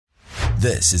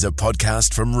This is a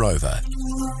podcast from Rover.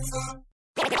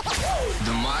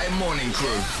 The My Morning Crew.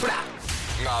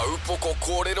 Ngā upoko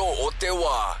kōrero o te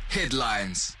wā.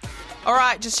 Headlines. All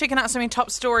right, just checking out some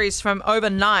top stories from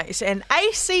overnight. And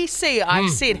ACC, I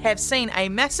said, have seen a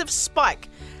massive spike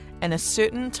in a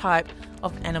certain type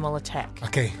of animal attack.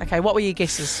 Okay, what were your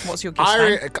guesses? What's your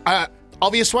guess?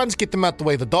 Obvious ones, get them out the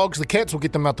way. The dogs, the cats will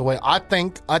get them out the way. I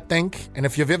think, and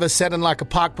if you've ever sat in like a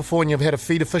park before and you've had a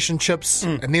feed of fish and chips,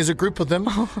 and there's a group of them,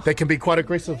 they can be quite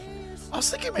aggressive. I was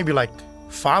thinking maybe like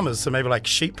farmers, so maybe like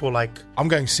sheep or like... I'm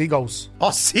going seagulls. Oh,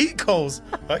 seagulls.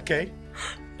 Okay.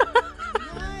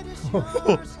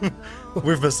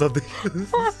 We've missed something.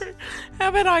 How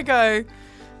about I go...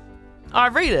 I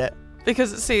read it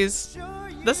because it says...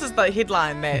 This is the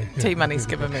headline that T-Money's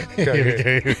given me.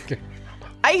 Okay.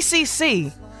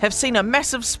 ACC have seen a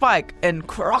massive spike in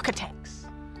croc attacks.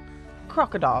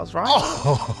 Crocodiles, right?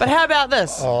 Oh. But how about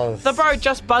this? Oh. The bro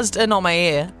just buzzed in on my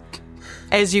ear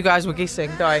as you guys were guessing,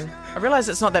 going, I realise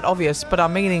it's not that obvious, but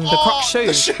I'm meaning the croc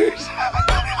shoes. The shoes.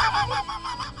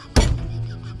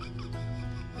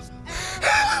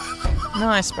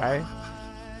 Nice, bro.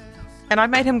 And I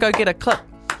made him go get a clip.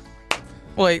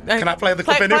 Wait, Can I play the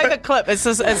clip anyway? Play the clip. It's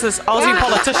this Aussie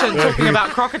politician talking about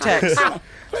croc attacks.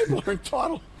 People are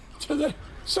entitled to their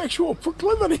sexual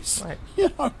proclivities. Right. You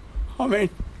know, I mean,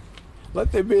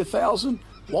 let there be 1,000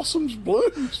 blossoms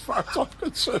bloom as far as I'm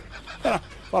concerned. You know,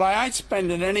 but I ain't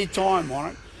spending any time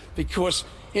on it because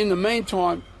in the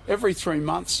meantime, every 3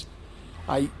 months,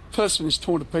 a person is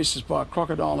torn to pieces by a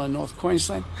crocodile in North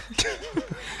Queensland.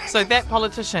 So that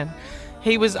politician,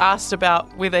 he was asked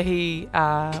about whether he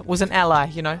was an ally,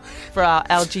 you know, for our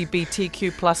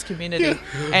LGBTQ plus community. Yeah.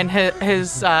 And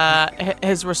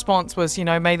his response was, you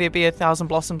know, may there be 1,000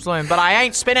 blossoms bloom, but I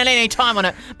ain't spending any time on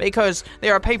it because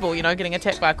there are people, you know, getting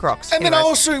attacked by crocs. And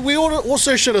Anyways. then we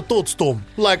also should have thought, Storm,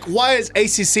 like, why is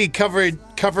ACC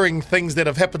covering things that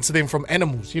have happened to them from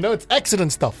animals? You know, it's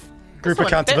accident stuff. Group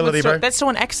accountability, bro. That's still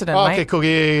an accident, Oh, mate. okay, cool.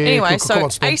 Yeah. Anyway, cool. so Come on,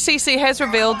 Storm. ACC has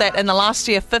revealed that in the last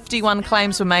year, 51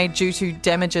 claims were made due to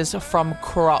damages from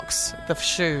crocs, the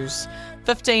shoes.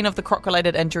 15 of the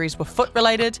croc-related injuries were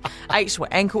foot-related, 8 were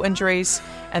ankle injuries,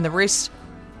 and the rest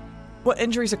were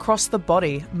injuries across the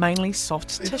body, mainly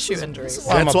soft tissue injuries.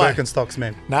 Why am I That's why. Birkenstocks,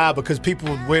 man? Nah, because people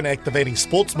weren't activating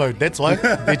sports mode. That's why.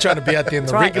 They're trying to be out there in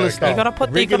the regular style. You got to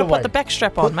put the back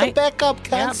strap on, Put mate. the back up,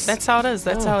 Yeah, cats. that's how it is.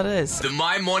 That's how it is. The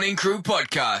My Morning Crew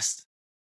podcast.